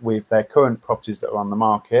got with their current properties that are on the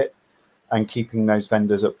market and keeping those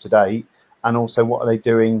vendors up to date, and also what are they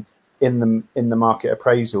doing in the market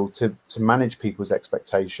appraisal to manage people's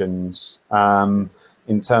expectations in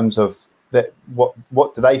terms of that.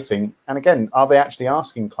 What do they think? And again, are they actually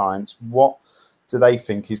asking clients what do they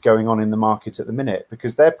think is going on in the market at the minute?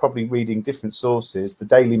 Because they're probably reading different sources, the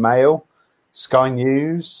Daily Mail, Sky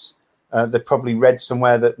News. They've probably read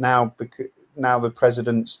somewhere that now the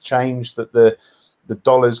president's changed, that the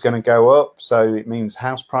dollar's going to go up, so it means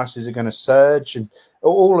house prices are going to surge, and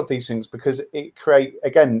all of these things, because it comes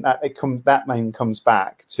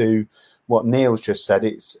back to what Neil's just said.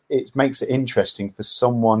 It makes it interesting for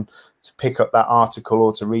someone to pick up that article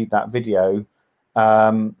or to read that video.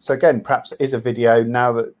 So again, perhaps it is a video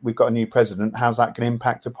now that we've got a new president. How's that going to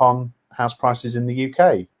impact upon house prices in the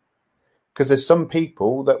UK? Because there's some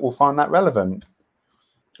people that will find that relevant.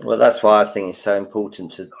 Well, that's why I think it's so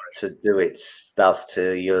important to do its stuff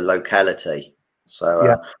to your locality.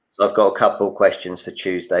 So, so I've got a couple of questions for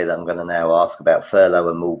Tuesday that I'm going to now ask about furlough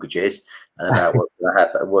and mortgages and about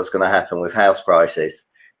what's going to happen with house prices,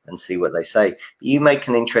 and see what they say. You make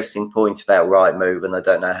an interesting point about Rightmove, and I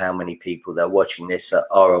don't know how many people that are watching this are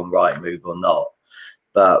on Rightmove or not.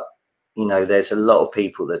 But, there's a lot of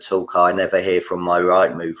people that talk, I never hear from my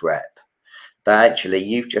Rightmove rep. But actually,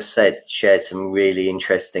 you've just shared some really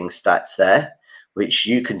interesting stats there, which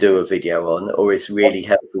you can do a video on, or it's really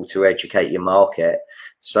helpful to educate your market.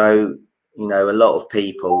 So, a lot of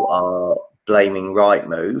people are blaming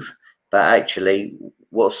Rightmove, but actually,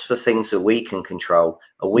 what's the things that we can control?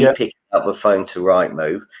 Are we picking up the phone to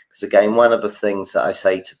Rightmove? Because again, one of the things that I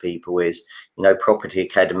say to people is, Property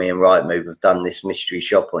Academy and Rightmove have done this mystery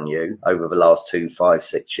shop on you over the last 2, 5,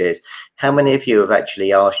 6 years. How many of you have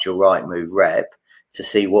actually asked your Rightmove rep to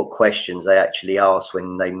see what questions they actually ask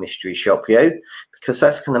when they mystery shop you? Because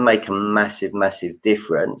that's going to make a massive, massive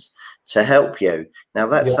difference to help you. Now,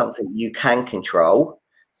 that's something you can control,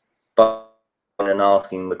 but and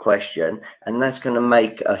asking the question, and that's going to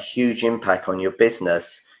make a huge impact on your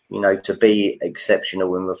business, to be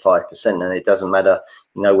exceptional in the 5%. And it doesn't matter,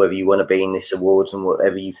 whether you want to be in this awards and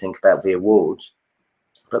whatever you think about the awards.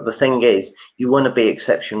 But the thing is, you want to be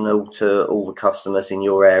exceptional to all the customers in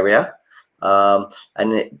your area. And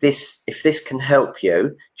if this can help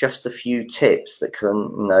you, just a few tips that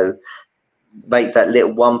can, make that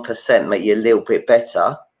little 1%, make you a little bit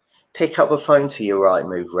better. Pick up the phone to your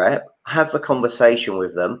Rightmove rep, have a conversation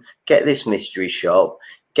with them, get this mystery shop,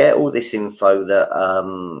 get all this info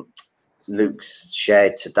that Luke's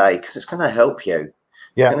shared today, because it's going to help you.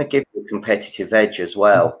 It's going to give you a competitive edge as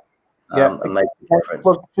well, and make a difference.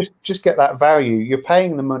 Well, just get that value. You're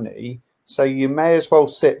paying the money, so you may as well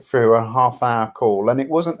sit through a half-hour call. And it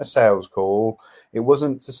wasn't a sales call. It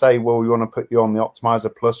wasn't to say, well, we want to put you on the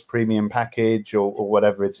Optimizer Plus premium package or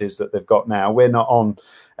whatever it is that they've got now. We're not on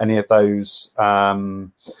any of those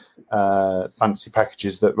fancy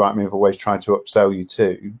packages that Rightmove always try to upsell you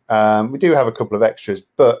to. We do have a couple of extras,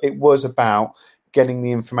 but it was about getting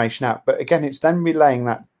the information out. But again, it's then relaying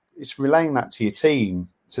that to your team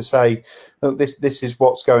to say, look, this is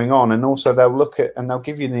what's going on. And also they'll look at and they'll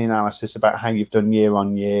give you the analysis about how you've done year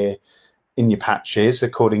on year in your patches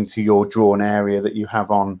according to your drawn area that you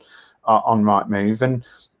have on Rightmove. And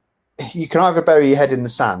you can either bury your head in the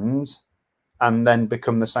sand and then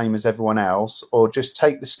become the same as everyone else, or just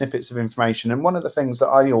take the snippets of information. And one of the things that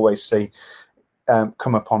I always see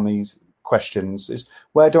come up on these questions is,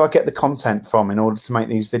 where do I get the content from in order to make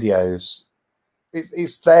these videos?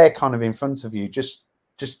 It's there kind of in front of you. Just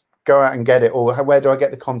go out and get it. Or where do I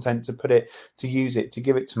get the content to put it, to use it, to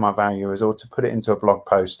give it to my valuers, or to put it into a blog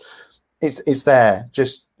post? It's there.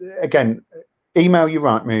 Just, again, email your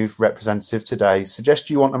Rightmove representative today.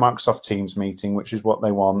 Suggest you want a Microsoft Teams meeting, which is what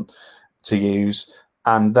they want to use,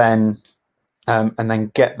 and then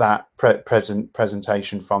get that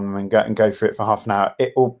presentation from them and go through it for half an hour.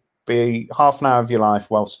 It will be half an hour of your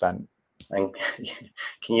life well spent. And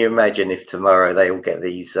can you imagine if tomorrow they all get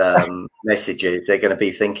these messages? They're going to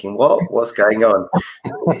be thinking, what's going on?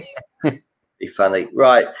 Be funny.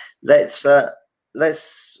 Right, let's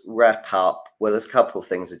wrap up. Well, there's a couple of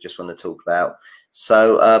things I just want to talk about.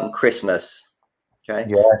 So Christmas. Okay.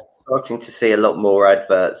 Yeah. Starting to see a lot more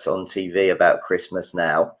adverts on TV about Christmas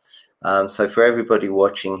now. So for everybody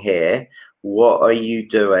watching here, what are you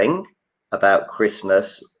doing about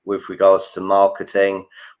Christmas with regards to marketing,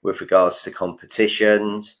 with regards to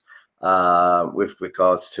competitions, with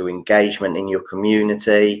regards to engagement in your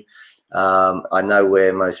community? I know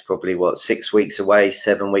we're most probably 6 weeks away,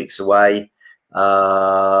 7 weeks away.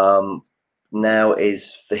 Now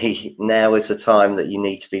is the time that you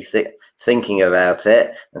need to be thinking about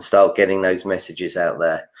it and start getting those messages out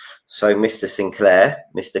there. So, Mr. Sinclair,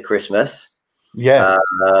 Mr. Christmas, yeah,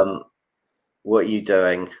 what are you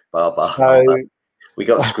doing, Barbara? So, we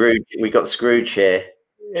got Scrooge. We got Scrooge here.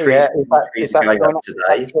 Yeah, is that going up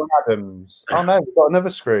today? John Adams? Oh no, we've got another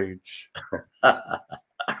Scrooge.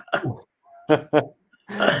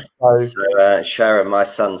 So Sharon, my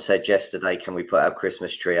son, said yesterday, can we put our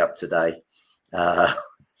Christmas tree up today? Yeah,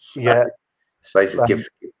 I suppose it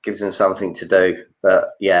gives them something to do.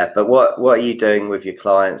 But what are you doing with your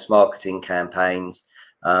clients, marketing campaigns,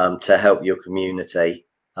 to help your community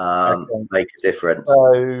make a difference?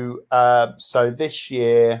 So this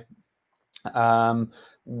year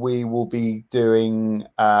we will be doing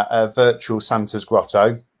a virtual Santa's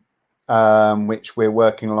Grotto, which we're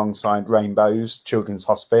working alongside Rainbows Children's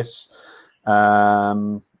Hospice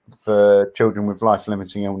for children with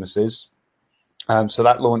life-limiting illnesses. So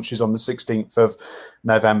that launches on the 16th of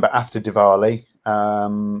November after Diwali.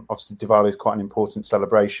 Obviously, Diwali is quite an important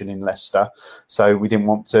celebration in Leicester, so we didn't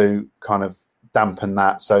want to kind of dampen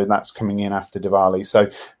that. So that's coming in after Diwali. So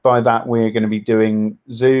by that, we're going to be doing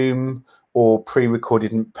Zoom or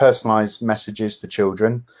pre-recorded and personalised messages for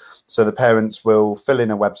children. So the parents will fill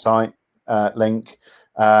in a website link.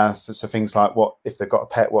 So things like, what if they've got a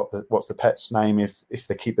pet, what's the pet's name, if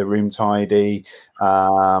they keep their room tidy,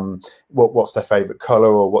 what's their favorite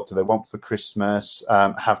color, or what do they want for Christmas,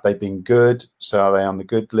 have they been good, so are they on the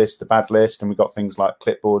good list, the bad list? And we've got things like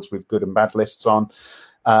clipboards with good and bad lists on.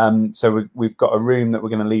 So we've got a room that we're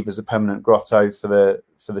going to leave as a permanent grotto for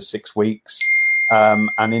the 6 weeks,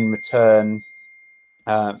 and in return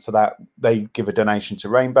for that, they give a donation to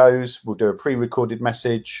Rainbows. We'll do a pre-recorded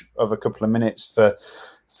message of a couple of minutes for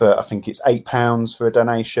I think it's £8 for a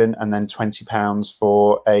donation, and then £20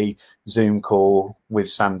 for a Zoom call with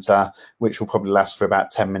Santa, which will probably last for about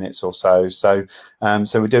 10 minutes or so. So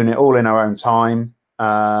we're doing it all in our own time.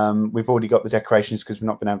 We've already got the decorations because we've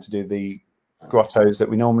not been able to do the grottos that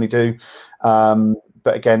we normally do.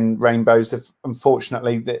 But again, Rainbows,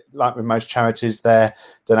 unfortunately, like with most charities, their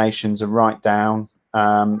donations are right down.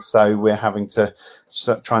 So we're having to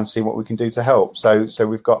try and see what we can do to help. So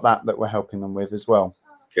we've got that we're helping them with as well.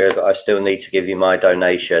 Good. I still need to give you my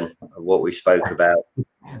donation of what we spoke about.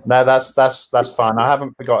 No, that's fine. I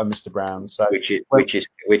haven't forgotten, Mr. Brown. So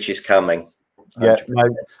which is coming. 100%. Yeah. No.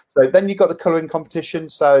 So then you've got the colouring competition.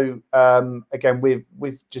 So again,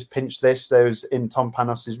 we've just pinched this. There's in Tom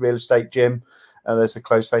Panos's real estate gym. There's a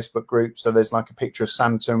closed Facebook group. So there's like a picture of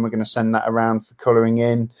Santa, and we're going to send that around for colouring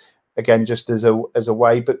in. Again, just as a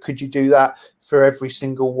way. But could you do that for every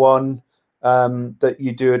single one that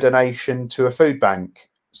you do a donation to a food bank?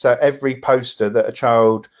 So every poster that a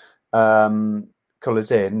child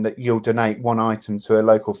colours in, that you'll donate one item to a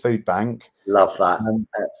local food bank. Love that.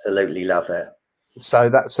 Absolutely love it. So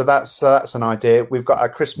that's an idea. We've got our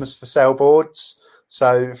Christmas for sale boards.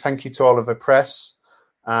 So thank you to Oliver Press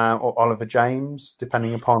or Oliver James,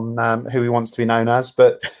 depending upon who he wants to be known as.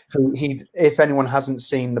 But if anyone hasn't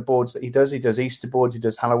seen the boards that he does Easter boards, he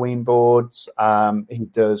does Halloween boards, he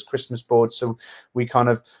does Christmas boards. So we kind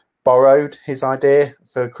of borrowed his idea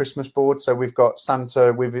for Christmas boards. So we've got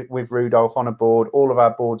Santa with Rudolph on a board. All of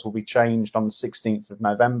our boards will be changed on the 16th of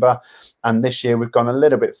November. And this year we've gone a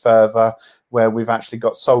little bit further, where we've actually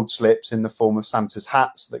got sold slips in the form of Santa's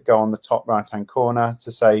hats that go on the top right-hand corner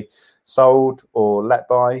to say sold or let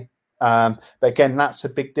by. But again, that's a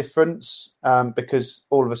big difference because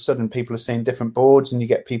all of a sudden people are seeing different boards, and you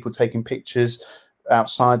get people taking pictures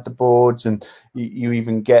outside the boards, and you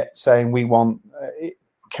even get saying, we want...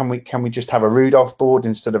 Can we just have a Rudolph board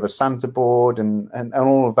instead of a Santa board, and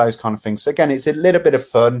all of those kind of things. So again, it's a little bit of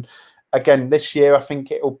fun. Again, this year I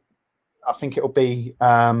think it'll be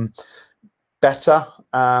better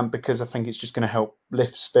because I think it's just going to help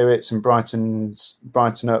lift spirits and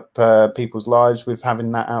brighten up people's lives with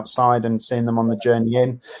having that outside and seeing them on the journey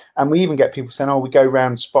in. And we even get people saying, "Oh, we go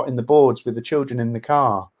around spotting the boards with the children in the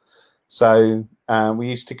car." So we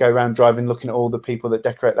used to go around driving, looking at all the people that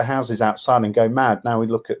decorate the houses outside and go mad. Now we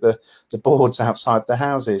look at the boards outside the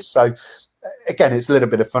houses. So again, it's a little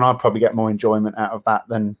bit of fun. I'd probably get more enjoyment out of that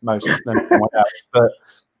than someone else,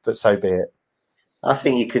 but so be it. I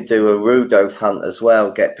think you could do a Rudolph hunt as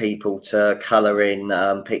well. Get people to colour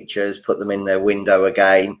in pictures, put them in their window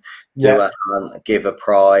again, do a hunt, give a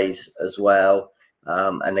prize as well.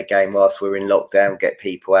 And again, whilst we're in lockdown, get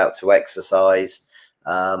people out to exercise.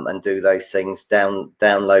 And do those things.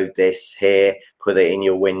 Download this here, put it in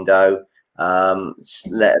your window,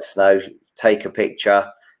 let us know, take a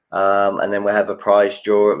picture, and then we'll have a prize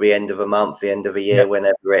draw at the end of a month, the end of a year,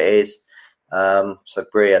 whenever it is. So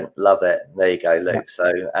brilliant, love it. There you go, Luke.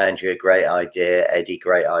 So Andrea, great idea. Eddie,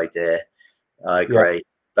 great idea. I agree.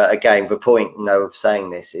 But again, the point of saying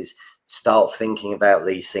this is start thinking about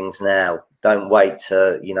these things now. Don't wait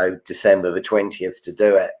to December the 20th to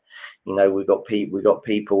do it. We've got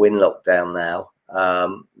people in lockdown now.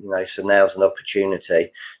 So now's an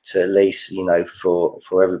opportunity to at least,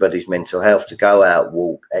 for everybody's mental health, to go out,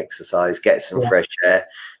 walk, exercise, get some fresh air,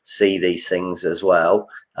 see these things as well.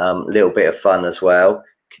 A little bit of fun as well.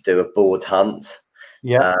 Could do a board hunt.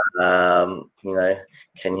 Yeah. Who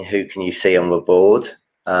can you see on the board?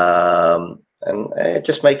 And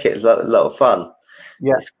just make it a lot of fun.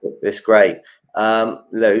 Yeah, it's great.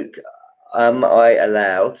 Luke, am I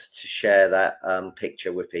allowed to share that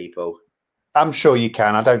picture with people? I'm sure you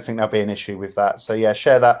can. I don't think there'll be an issue with that. So yeah,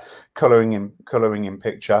 share that colouring in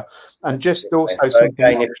picture, and just also something.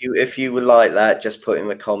 Again, if you would like that, just put in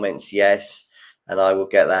the comments yes, and I will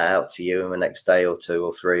get that out to you in the next day or 2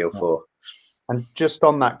 or 3 or 4. And just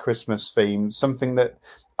on that Christmas theme, something that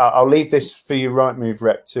I'll leave this for you, Rightmove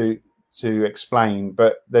rep, to explain,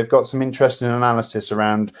 but they've got some interesting analysis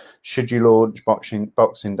around should you launch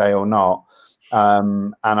Boxing Day or not.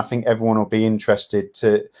 And I think everyone will be interested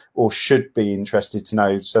should be interested to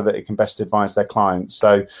know, so that it can best advise their clients.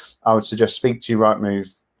 So I would suggest speak to your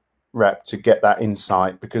Rightmove rep to get that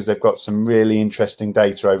insight, because they've got some really interesting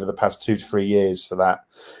data over the past 2 to 3 years for that,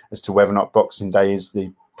 as to whether or not Boxing Day is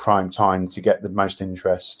the prime time to get the most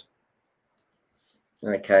interest.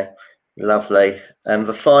 Okay. Lovely. And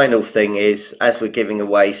the final thing is, as we're giving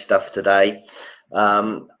away stuff today,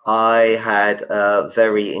 I had a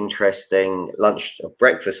very interesting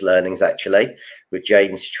breakfast learnings actually with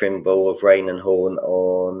James Trimble of Rain and Horn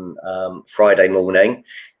on Friday morning,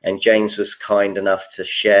 and James was kind enough to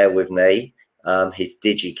share with me his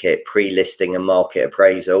DigiKit pre-listing and market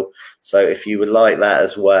appraisal. So if you would like that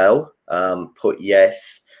as well, put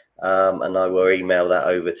yes, and I will email that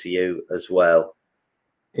over to you as well.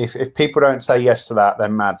 If people don't say yes to that, they're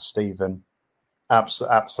mad, Stephen.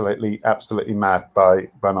 Absolutely mad by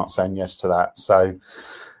not saying yes to that. So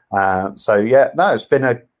yeah, no, it's been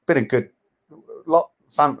a good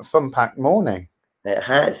fun packed morning. It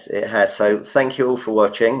has. So thank you all for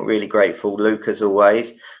watching. Really grateful, Luke, as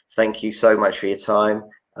always. Thank you so much for your time.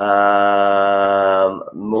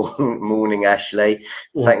 Morning, Ashley.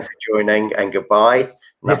 Thanks for joining, and goodbye.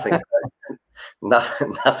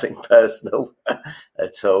 Nothing personal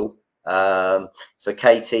at all. So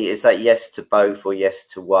Katie, is that yes to both or yes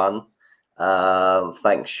to one?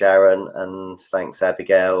 Thanks, Sharon, and thanks,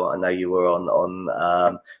 Abigail. I know you were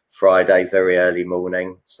on Friday very early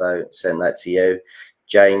morning, so send that to you.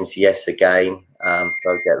 James, yes again. So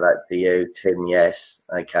I'll get that to you. Tim, yes.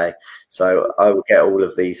 Okay. So I will get all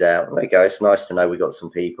of these out. There you go. It's nice to know we got some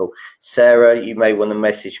people. Sarah, you may want to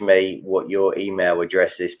message me what your email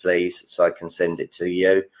address is, please, so I can send it to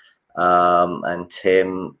you. And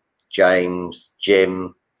Tim, James,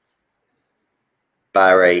 Jim,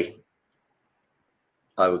 Barry,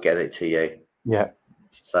 I will get it to you. Yeah.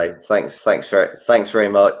 So thanks very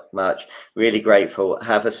much. Really grateful.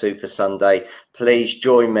 Have a super Sunday. Please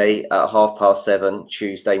join me at 7:30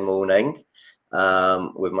 Tuesday morning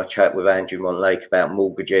with my chat with Andrew Montlake about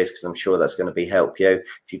mortgages, because I'm sure that's going to help you.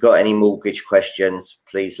 If you've got any mortgage questions,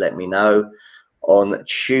 please let me know. On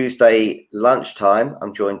Tuesday lunchtime,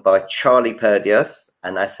 I'm joined by Charlie Perdius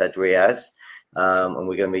and Asad Riaz, and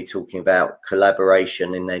we're going to be talking about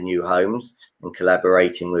collaboration in their new homes and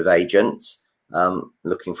collaborating with agents.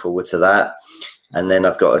 Looking forward to that. And then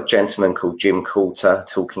I've got a gentleman called Jim Coulter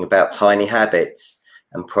talking about tiny habits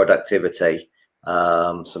and productivity.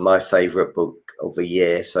 So my favorite book of the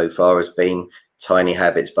year so far has been Tiny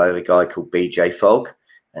Habits by a guy called BJ Fogg,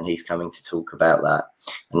 and he's coming to talk about that.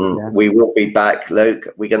 And we will be back, Luke.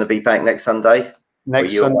 We're going to be back next Sunday.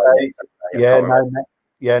 Next Sunday.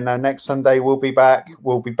 Next Sunday we'll be back.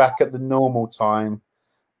 We'll be back at the normal time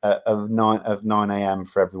of 9 a.m.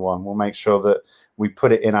 for everyone. We'll make sure that we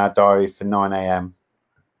put it in our diary for 9 a.m.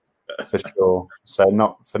 for sure. So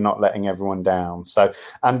not letting everyone down. So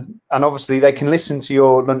and obviously they can listen to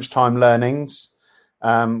your lunchtime learnings.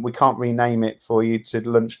 We can't rename it for you to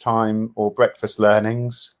lunchtime or breakfast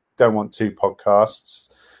learnings. Don't want two podcasts.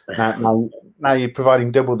 Now you're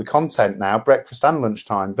providing double the content now, breakfast and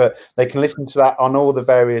lunchtime. But they can listen to that on all the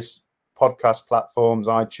various podcast platforms: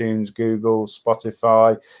 iTunes, Google,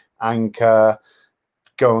 Spotify, Anchor.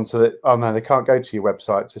 Go on to they can't go to your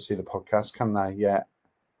website to see the podcast, can they? Yeah.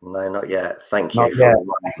 No, not yet. Thank you for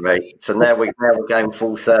reminding me. So now we're going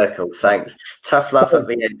full circle. Thanks. Tough love at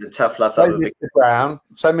the end and tough love at the beginning.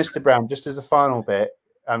 So, Mr. Brown, just as a final bit,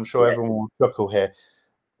 I'm sure everyone will chuckle here.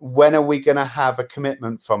 When are we going to have a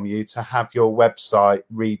commitment from you to have your website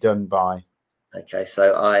redone by? Okay,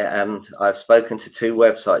 so I've spoken to 2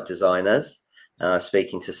 website designers, and I'm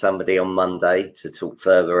speaking to somebody on Monday to talk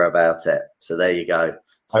further about it. So there you go.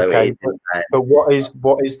 So okay, but what is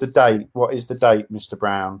the date? What is the date, Mr.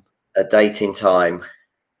 Brown? A date in time.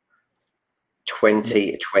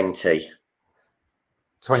 2020.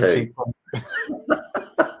 2020.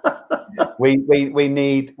 we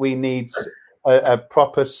need a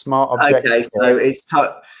proper smart objective. Okay,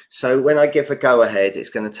 so when I give a go ahead, it's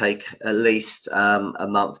going to take at least a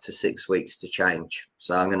month to 6 weeks to change.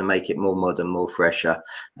 So I'm going to make it more modern, more fresher.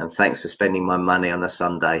 And thanks for spending my money on a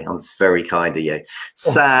Sunday. I'm very kind of you.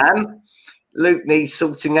 Sam, Luke needs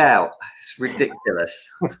sorting out. It's ridiculous.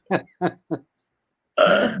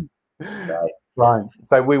 Right.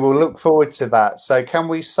 So we will look forward to that. So can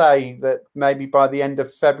we say that maybe by the end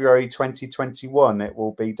of February 2021 it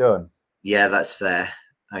will be done? Yeah, that's fair.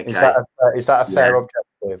 Okay. Is that a fair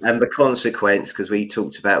objective? And the consequence, because we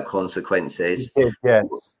talked about consequences, yes,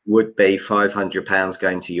 would be £500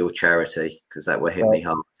 going to your charity, because that will hit me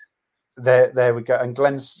hard. There we go. And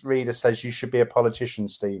Glenn's reader says you should be a politician,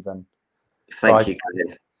 Stephen. Thank you,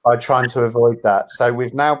 Glenn. By trying to avoid that. So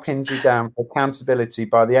we've now pinned you down for accountability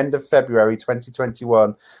by the end of February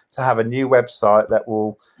 2021 to have a new website that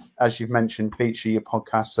will, as you've mentioned, feature your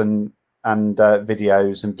podcasts and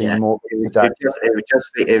videos and be more it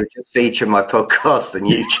would just feature my podcast and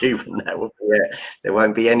YouTube, and that will be it. There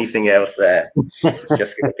won't be anything else there. It's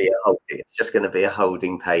just going to be a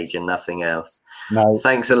holding page and nothing else. No.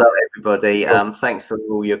 Thanks a lot, everybody. Thanks for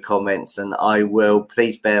all your comments, and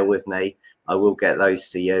please bear with me. I will get those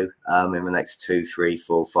to you in the next 2, 3,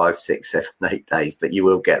 4, 5, 6, 7, 8 days, but you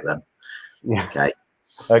will get them. Yeah. Okay.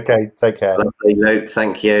 Okay. Take care. Lovely, Luke.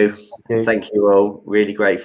 Thank you. Thank you all. Really grateful.